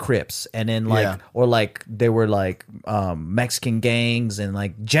 parents were Crips, and then like Yeah. or like they were like Mexican gangs, and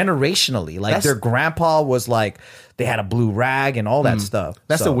like generationally, like That's- their grandpa was like they had a blue rag and all that stuff.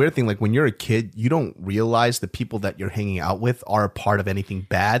 That's So- the weird thing. Like when you're a kid, you don't realize the people that you're hanging out with are a part of anything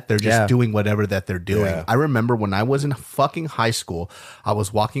bad. They're just Yeah. doing whatever that they're doing. Yeah. I remember when I was in fucking high school, I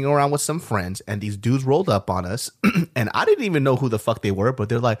was walking around with some friends and these dudes rolled up on us and I didn't even know who the fuck they were, but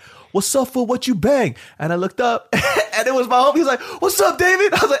they're like, "What's up, fool? What you bang?" And I looked up and it was my homie. He's like, "What's up,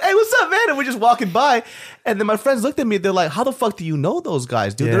 David?" I was like, "Hey, what's up, man?" And we're just walking by. And then my friends looked at me. They're like, "How the fuck do you know those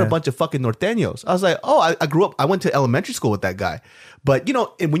guys, dude? They're a Yeah. bunch of fucking norteños." I was like, "Oh, I grew up. I went to elementary school with that guy." But you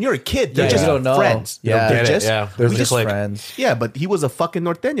know, and when you're a kid, they're Yeah, just you don't know. friends. Yeah. they're Get it, just yeah. they're We just just like- friends. yeah. But he was a fucking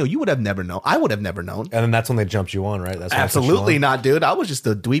norteño. You would have never known. I would have never known. And then that's when they jumped you on, right? That's when they put you Absolutely on? not, dude. I was just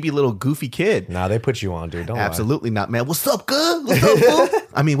a dweeby little goofy kid. Nah, they put you on, dude. Don't lie. Absolutely not, man. What's up, good? What's up, fool?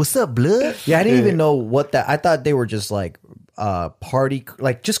 I mean, what's up, blood? Yeah, I didn't even know what that. I thought they were just like party,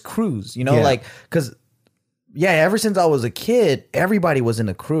 like just crews, you know, Yeah. like because. Yeah, ever since I was a kid, everybody was in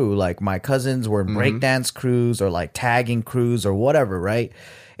a crew. Like my cousins were in breakdance crews or like tagging crews or whatever, right?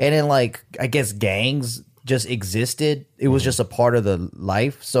 And then like I guess gangs just existed. It was just a part of the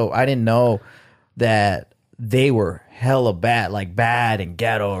life. So I didn't know that they were hella bad, like bad and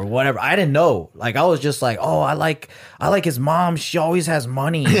ghetto or whatever. I didn't know. Like I was just like, oh, I like his mom. She always has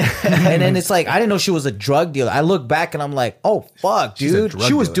money. And then it's like I didn't know she was a drug dealer. I look back and I'm like, oh fuck, She's a dude. drug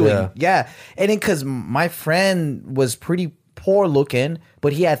She was dealer. doing yeah. And then because my friend was pretty poor looking,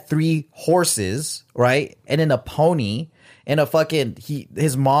 but he had 3 horses, right? And then a pony. And a fucking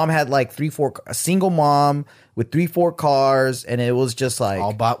his mom had like a single mom with 3-4 cars, and it was just like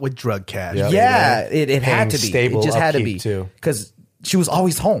All bought with drug cash. yeah, it had Paying to be. stable It just had to upkeep, be too. because she was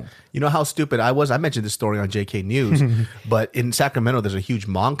always home. You know how stupid I was? I mentioned this story on JK News, but in Sacramento, there's a huge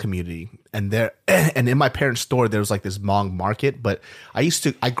Hmong community. And in my parents' store, there was like this Hmong market. But I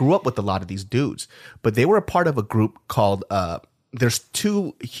grew up with a lot of these dudes, but they were a part of a group called, there's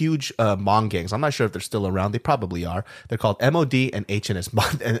 2 huge Hmong gangs. I'm not sure if they're still around. They probably are. They're called MOD and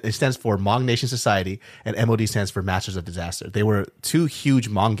HNS. And it stands for Hmong Nation Society, and MOD stands for Masters of Disaster. They were 2 huge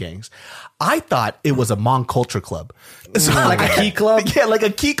Hmong gangs. I thought it was a Hmong culture club. So Like a key club? Yeah, like a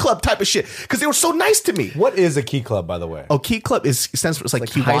key club type of shit. Because they were so nice to me. What is a key club, by the way? Oh, key club stands for, it's like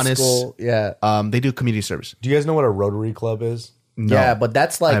High Kiwanis. school, yeah, They do community service. Do you guys know what a Rotary Club is? No. yeah, but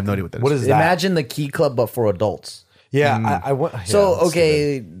that's like I have no idea what that is. What is that? imagine the key club, but for adults. Yeah, I went. Yeah, So that's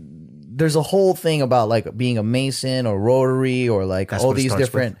okay, there's a whole thing about like being a Mason or Rotary or like That's all what it these starts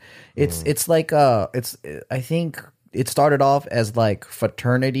different. It's like I think it started off as like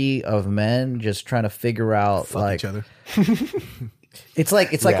fraternity of men just trying to figure out Fuck like each other. it's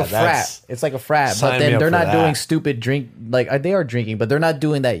like Yeah, a frat. that's- It's like a frat, Sign but me then up they're for not that. doing stupid drink like they are drinking, but they're not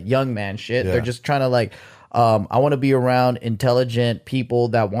doing that young man shit. Yeah. They're just trying to like. I want to be around intelligent people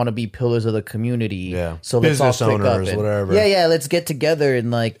that want to be pillars of the community. Yeah. So let's all Business click up owners, and, whatever. Yeah. Let's get together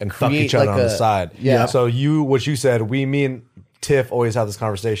and like and fuck create each other like on the side. Yeah. So what you said, me and Tiff always have this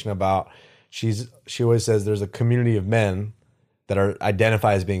conversation about. She always says there's a community of men that are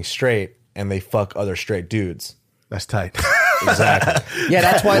identify as being straight and they fuck other straight dudes. That's tight. Exactly. Yeah,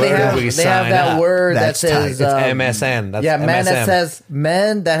 that's why they Where have do we that sign up? word That's that says tight. It's MSN. That's yeah, man that MSM. says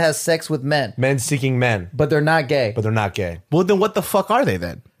men that has sex with men, Men seeking men, but they're not gay. but they're not gay. Well, then what the fuck are they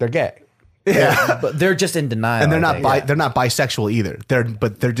then? They're gay. But they're just in denial. And they're I not think. they're not bisexual either. They're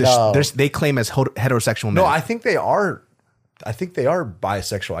just No. they claim as heterosexual men. No, I think they are. I think they are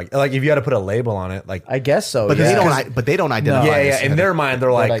bisexual. Like if you had to put a label on it, like I guess so. but yeah. they don't identify. yeah, as In their mind,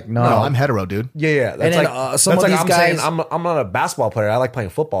 they're like, no. no, I'm hetero, dude. yeah. That's then, like some that's of like these I'm saying guys- I'm not a basketball player. I like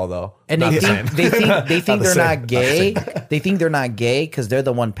playing football though. and Not they the think same. they think they think the they're same. not gay. They think they're not gay because they're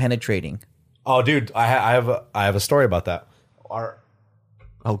the one penetrating. Oh, dude, I have a story about that.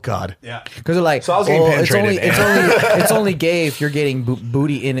 Oh God. Yeah. Because they're like, So I was getting penetrated, it's only gay if you're getting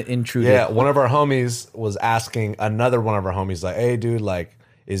booty intruded. Yeah, one of our homies was asking another one of our homies, like, "Hey, dude, like,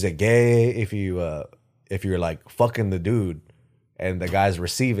 is it gay if you're like fucking the dude and the guy's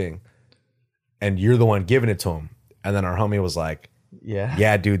receiving, and you're the one giving it to him?" And then our homie was like,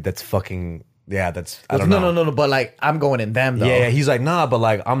 yeah, dude, that's fucking that's I don't know. No. But like, I'm going in them though. Yeah, he's like, nah, but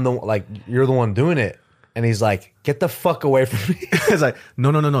like you're the one doing it, and he's like, get the fuck away from me. It's like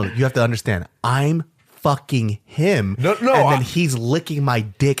no. You have to understand. I'm fucking him. No, and then he's licking my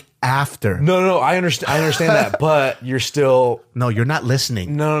dick after. No, I understand that, but you're still No, you're not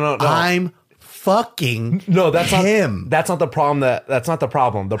listening. No. I'm fucking that's him. Not, that's not the problem. That's not the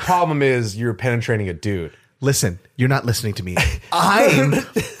problem. The problem is you're penetrating a dude. Listen, you're not listening to me. I'm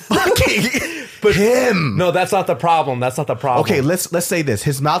fucking him. No, that's not the problem. That's not the problem. Okay, let's say this.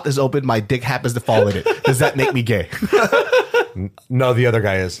 His mouth is open. My dick happens to fall in it. Does that make me gay? No, the other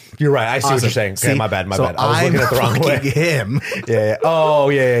guy is. You're right. I see what Awesome. you're saying. Okay, See? my bad. So I was looking at the wrong way. fucking him. Yeah. Oh,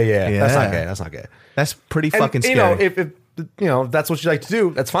 yeah. That's not Yeah. gay. That's not gay. That's pretty And, fucking you scary. know, if that's what you like to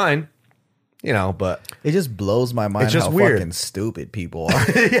do, that's fine. You know, but It just blows my mind It's just how weird. fucking stupid people are.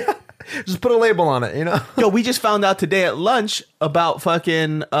 just put a label on it. You know. Yo, we just found out today at lunch about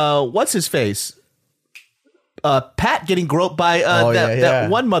fucking what's his face? Pat getting groped by that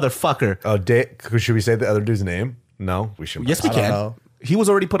one motherfucker. Oh, should we say the other dude's name? No, we should. Yes, we I don't can. know. He was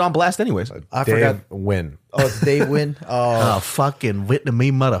already put on blast anyways. I Dave forgot. Win. Oh, it's Dave Win. Oh, Oh, fucking Whitney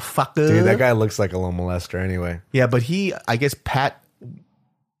me motherfucker. Dude, that guy looks like a little molester anyway. Yeah, but I guess Pat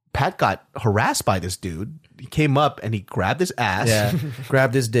got harassed by this dude. He came up and he grabbed his ass. yeah.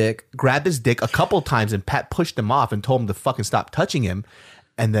 Grabbed his dick. Grabbed his dick a couple times, and Pat pushed him off and told him to fucking stop touching him.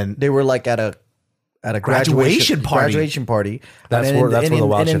 And then They were like at at a Graduation party. Graduation party. That's where the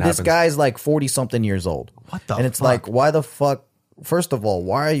wild shit And this happens. guy's like 40 something years old. What the And it's fuck? like, why the fuck? First of all,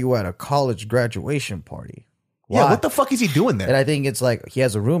 why are you at a college graduation party? Yeah, Why? what the fuck is he doing there? And I think it's like he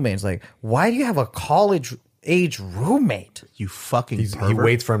has a roommate. It's like, why do you have a college age roommate? You fucking He pervert.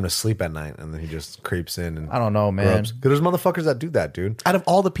 waits for him to sleep at night, and then he just creeps in. And I don't know, man. rubs. 'Cause there's motherfuckers that do that, dude. Out of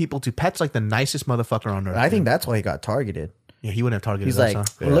all the people, to Pet's like the nicest motherfucker on earth. I think that's why he got targeted. yeah, he wouldn't have targeted He's us, like,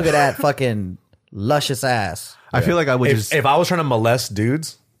 huh? look at that fucking luscious ass. I feel like I would just If I was trying to molest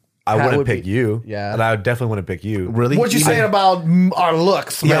dudes, I Pat wouldn't would pick be- you. yeah. And I definitely wouldn't pick you. really. What you Even- saying about our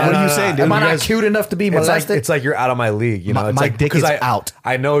looks? Yeah, man? what are you saying, dude? Am I You not guys- cute enough to be It's molested? it's like you're out of my league. You know, My- it's my like, dick 'cause is I, out.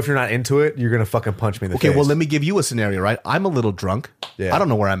 I know if you're not into it, you're gonna fucking punch me in the Okay, face. well, let me give you a scenario, right? I'm a little drunk. Yeah. I don't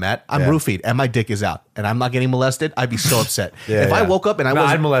know where I'm at. I'm Yeah. roofied, and my dick is out, and I'm not getting molested. I'd be so upset. Yeah, if I yeah. woke up and I No,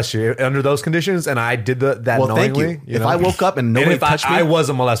 was I'd molest you under those conditions, and I did that well, thank knowingly. you. If I woke up and nobody if touched me, I was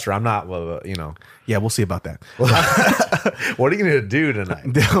a molester. I'm not. You know, yeah, we'll see about that. what are you gonna do tonight?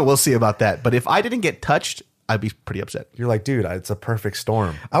 We'll see about that. But if I didn't get touched, I'd be pretty upset. You're like, dude, it's a perfect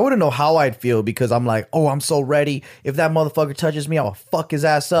storm. I wouldn't know how I'd feel because I'm like, oh, I'm so ready. If that motherfucker touches me, I'll fuck his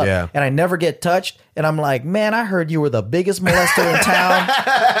ass up. Yeah. And I never get touched. And I'm like, man, I heard you were the biggest molester in town.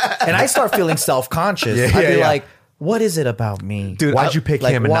 And I start feeling self-conscious. Yeah, I'd yeah, be yeah. like, what is it about me? Dude, Why'd you pick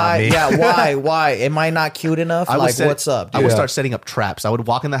Like, him and why? not me? Yeah, why? Am I not cute enough? I would Like, set- what's up? I would dude? start setting up traps. I would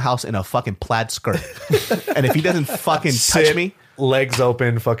walk in the house in a fucking plaid skirt, and if he doesn't fucking touch Sit, me, legs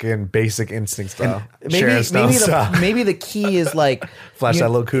open, fucking basic instinct style. Sharon Maybe Stone style. maybe the key is like Flash that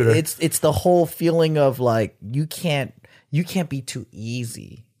little cooter. It's the whole feeling of like you can't be too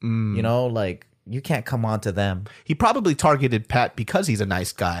easy. You know, like you can't come on to them. he probably targeted Pat because he's a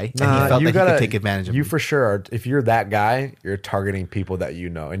nice guy, and he felt that he could take advantage of you him. for sure are, if you're that guy, you're targeting people that you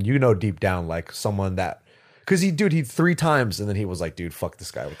know, and you know deep down like someone that, because he 3 times and then he was like, dude, fuck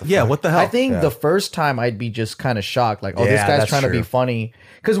this guy. What the Yeah, fuck? what the hell? I think the first time I'd be just kind of shocked, like, oh, this Yeah, guy's that's trying to be true. funny.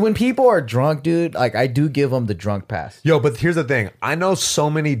 Because when people are drunk, dude, like I do give them the drunk pass. Yo, but here's the thing. I know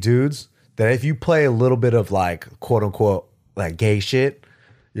so many dudes that if you play a little bit of like quote unquote like gay shit,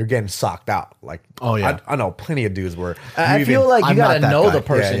 you're getting socked out. Like, Oh, yeah. I know plenty of dudes where I feel like you I'm gotta not that know guy. the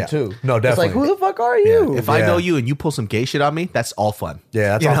person Yeah. too. No, It's like, definitely. who the fuck are you? If I Yeah. know you and you pull some gay shit on me, that's all fun. Yeah,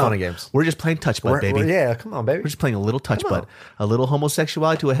 that's You all know, fun and games. We're just playing touch butt, baby. yeah, come on, baby. We're just playing a little touch Come butt. on. A little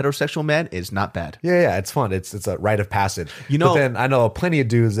homosexuality to a heterosexual man is not bad. Yeah, it's fun. It's a rite of passage. You know- but then I know plenty of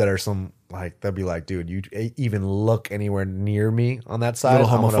dudes that are some like they'll be like, dude, you even look anywhere near me on that side, Little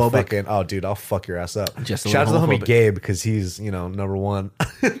I'm gonna homophobic? fucking, oh, dude, I'll fuck your ass up. Just a shout out to little the homie homophobic. Gabe because he's number one.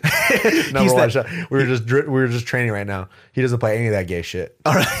 number He's one. that- Shot. We were just training right now. He doesn't play any of that gay shit.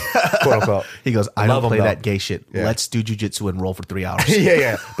 All right, quote unquote. He goes, I Love don't him, play though. that gay shit. Yeah. Let's do jujitsu and roll for 3 hours.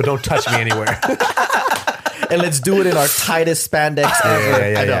 yeah, but don't touch me anywhere. And let's do it in our tightest spandex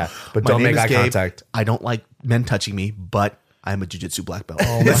ever. yeah. But My don't name make is eye Gabe. contact. I don't like men touching me, but I'm a jiu-jitsu black belt.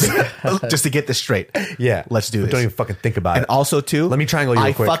 Oh, Just to get this straight. Yeah, Let's do But this. Don't even fucking think about And it. also, too, Let me triangle you I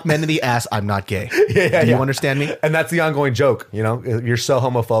real quick. fuck men in the ass. I'm not gay. Yeah, Do you yeah. understand me? And that's the ongoing joke. You're so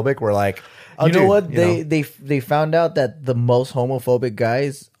homophobic. We're like, oh, You know dude, what? you know. They found out that the most homophobic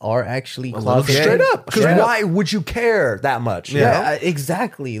guys are actually little closet gay. gay. Straight up. Because Straight up. why would you care that much? you Yeah, know?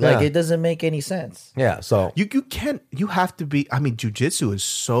 exactly. Like Yeah. it doesn't make any sense. Yeah. So, You can't, you have to be, I mean, jujitsu is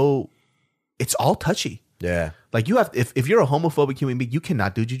so, it's all touchy. yeah. Like you have, if you're a homophobic human being, you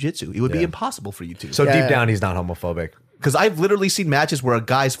cannot do jujitsu. It would be Yeah. impossible for you to. So Yeah. deep down, he's not homophobic. Because I've literally seen matches where a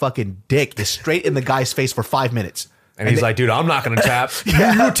guy's fucking dick is straight in the guy's face for 5 minutes. And he's like, dude, I'm not going to tap.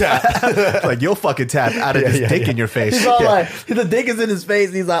 You tap. Like, you'll fucking tap out of Yeah, this yeah, dick yeah. in your face. He's all like, the dick is in his face.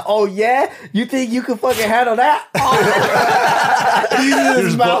 And he's like, oh yeah, you think you can fucking handle that? Oh. He's in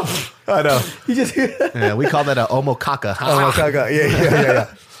his mouth. I know. He just Yeah, we call that a omokaka. Oh, okay, okay. Yeah.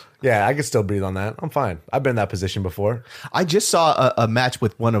 Yeah, I can still breathe on that. I'm fine. I've been in that position before. I just saw a match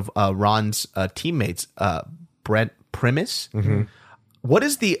with one of Ron's teammates, Brent Primus. Mm-hmm. What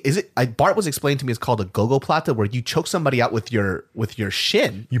is Bart was explaining to me, it's called a go-go plata, where you choke somebody out with your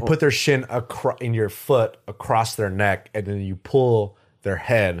shin. You put their shin in your foot across their neck, and then you pull their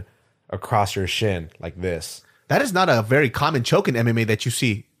head across your shin like this. That is not a very common choke in MMA that you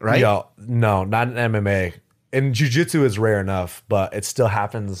see, right? Yo, no, not in MMA. In jiu-jitsu is rare enough, but it still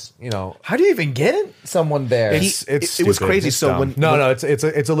happens, how do you even get someone there? It was stupid. crazy. It's So dumb. when- no, it's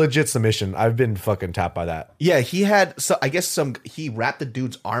a legit submission. I've been fucking tapped by that. Yeah, he had, so I guess he wrapped the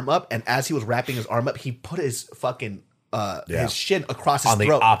dude's arm up, and as he was wrapping his arm up, he put his fucking his shin across his On the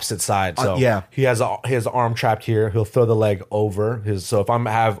throat. opposite side. So yeah. he has his arm trapped here. He'll throw the leg over his. So if I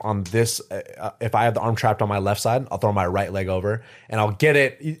have the arm trapped on my left side, I'll throw my right leg over, and I'll get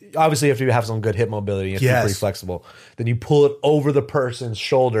it. Obviously, you have to have some good hip mobility. You have to be Yes. pretty flexible. Then you pull it over the person's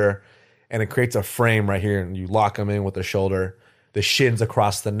shoulder, and it creates a frame right here, and you lock them in with the shoulder, the shins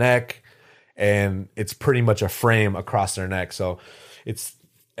across the neck, and it's pretty much a frame across their neck. So it's,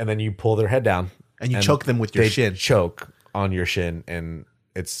 and then you pull their head down And you choke them with your shin. Choke on your shin, and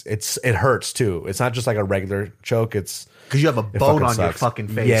it hurts too. It's not just like a regular choke. It's because you have a bone on your fucking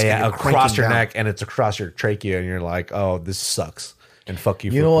face. Yeah, across your neck, and it's across your trachea, and you're like, oh, this sucks, and fuck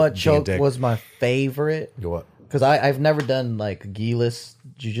you. You know what choke was my favorite? What? Because I've never done like gi-less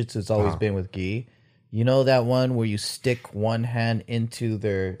jiu-jitsu. It's always been with gi. You know that one where you stick one hand into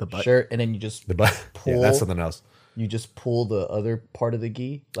their shirt and then you just pull? Yeah, that's something else. You just pull the other part of the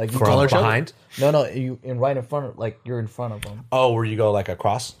gi, like you From behind? No, you and right in front of, like you're in front of them. Oh, where you go like a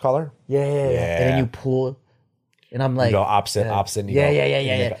cross collar? Yeah. And then you pull, and I'm like, you go opposite. And you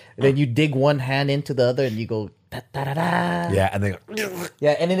yeah. go, And then you dig one hand into the other, and you go da da da da. Yeah, and then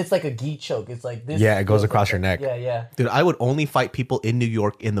Yeah, and then it's like a gi choke. It's like this. yeah, it goes across your neck. Yeah. Dude, I would only fight people in New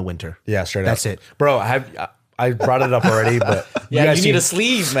York in the winter. Yeah, straight That's up. it. Bro, I brought it up already, but You need a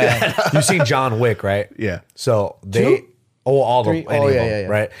sleeve, man. You've seen John Wick, right? Yeah. So Two? all Three? of them, any of them, Yeah.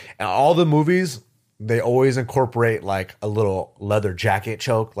 right? And all the movies, they always incorporate like a little leather jacket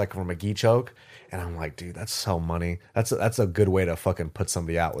choke, like from a gi choke. And I'm like, dude, that's so money. That's a good way to fucking put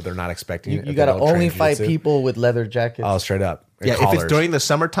somebody out where they're not expecting You gotta only fight people with leather jackets. Oh, straight up. And Yeah, if collars. it's during the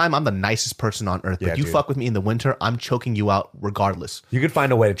summertime, I'm the nicest person on earth. Yeah, But you dude. fuck with me in the winter, I'm choking you out regardless. You could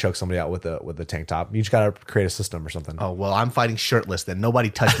find a way to choke somebody out with a tank top. You just gotta create a system or something. Oh, well, I'm fighting shirtless then. Nobody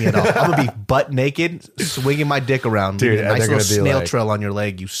touch me at all. I'm going to be butt naked, swinging my dick around. Dude, leaving a and nice they're little gonna be snail like- trail on your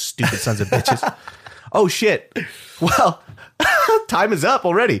leg, you stupid sons of bitches. Oh, shit. Well, time is up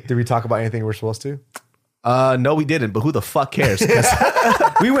already. Did we talk about anything we're supposed to? No, we didn't, but who the fuck cares? 'Cause,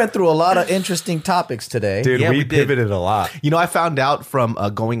 We went through a lot of interesting topics today. Dude, Yeah, we we did. pivoted a lot. you know, I found out from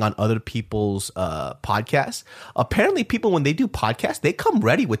going on other people's podcasts, apparently people, when they do podcasts, they come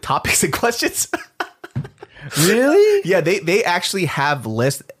ready with topics and questions. Really? Yeah, they actually have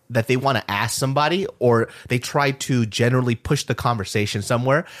lists that they want to ask somebody, or they try to generally push the conversation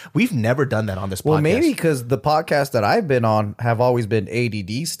somewhere. We've never done that on this podcast. Well, maybe because the podcasts that I've been on have always been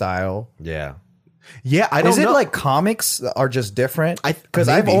ADD style. Yeah. Yeah, I don't Is it know. like comics are just different? I- Because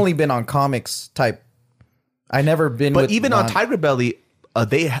I've maybe. only been on comics type. I never been. But with even on Tiger Belly,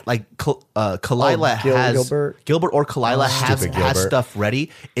 they like Kalila has Gilbert? or Kalila has Stupid Gilbert. stuff ready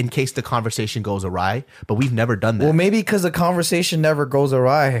in case the conversation goes awry. But we've never done that. Well, maybe because the conversation never goes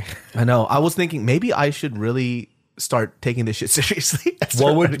awry. I know. I was thinking maybe I should really start taking this shit seriously.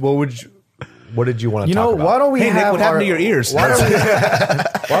 What did you want to You talk know, about? why don't we Hey, Nick, have what happened our- to your ears? Why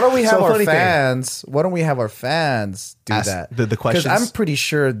don't we have So our funny thing. fans? Why don't we have our fans do Ask that? the questions? Because I'm pretty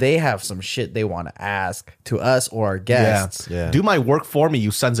sure they have some shit they want to ask to us or our guests. Yeah. Do my work for me,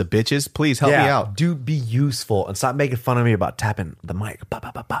 you sons of bitches. Please help me out. Dude, be useful and stop making fun of me about tapping the mic. Bop,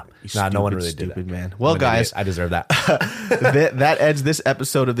 bop, bop, bop. Nah, no one really did Stupid that. man. Well, I'm an idiot. guys, I deserve that. that ends this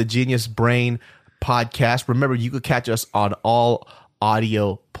episode of the Genius Brain podcast. Remember, you could catch us on all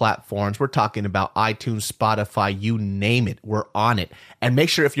audio platforms. We're talking about iTunes, Spotify, you name it. We're on it. And make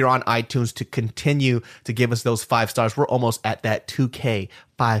sure if you're on iTunes to continue to give us those 5 stars. We're almost at that 2K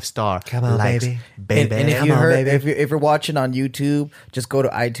 5-star. Come on, likes. baby. And if Come you on, heard, baby. if you're watching on YouTube, just go to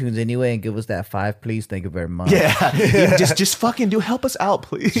iTunes anyway and give us that 5, please. Thank you very much. Yeah, just fucking do help us out,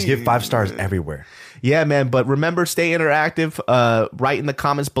 please. Just give 5 stars everywhere. Yeah, man. But remember, stay interactive. Write in the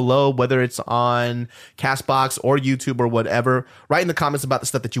comments below, whether it's on Castbox or YouTube or whatever. Write in the comments about the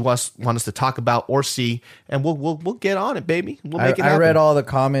stuff that you want us to talk about or see, and we'll get on it, baby. We'll make it I happen. read all the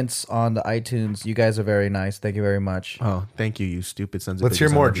comments on the iTunes. You guys are very nice. Thank you very much. Oh, thank you, you stupid sons of Let's bitches. hear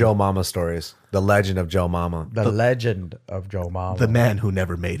I more love you. Joe Mama stories. The legend of Joe Mama. The legend of Joe Mama. The man who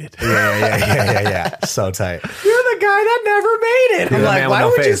never made it. Yeah. So tight. You're the guy that never made it. You're I'm the like, man with why no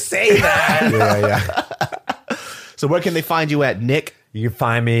would you face. say that? Yeah. So where can they find you at, Nick? You can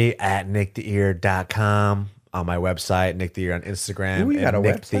find me at nicktheear.com on my website, Nick the Ear on Instagram, Ooh, you got and a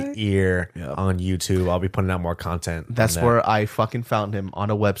Nick website? the Ear on YouTube. I'll be putting out more content. on That's that. where I fucking found him, on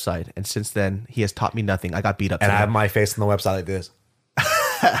a website. And since then, he has taught me nothing. I got beat up And I today. have my face on the website like this.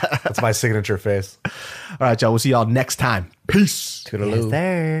 That's my signature face. All right, y'all. We'll see y'all next time. Peace. Toodaloo.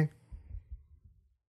 There.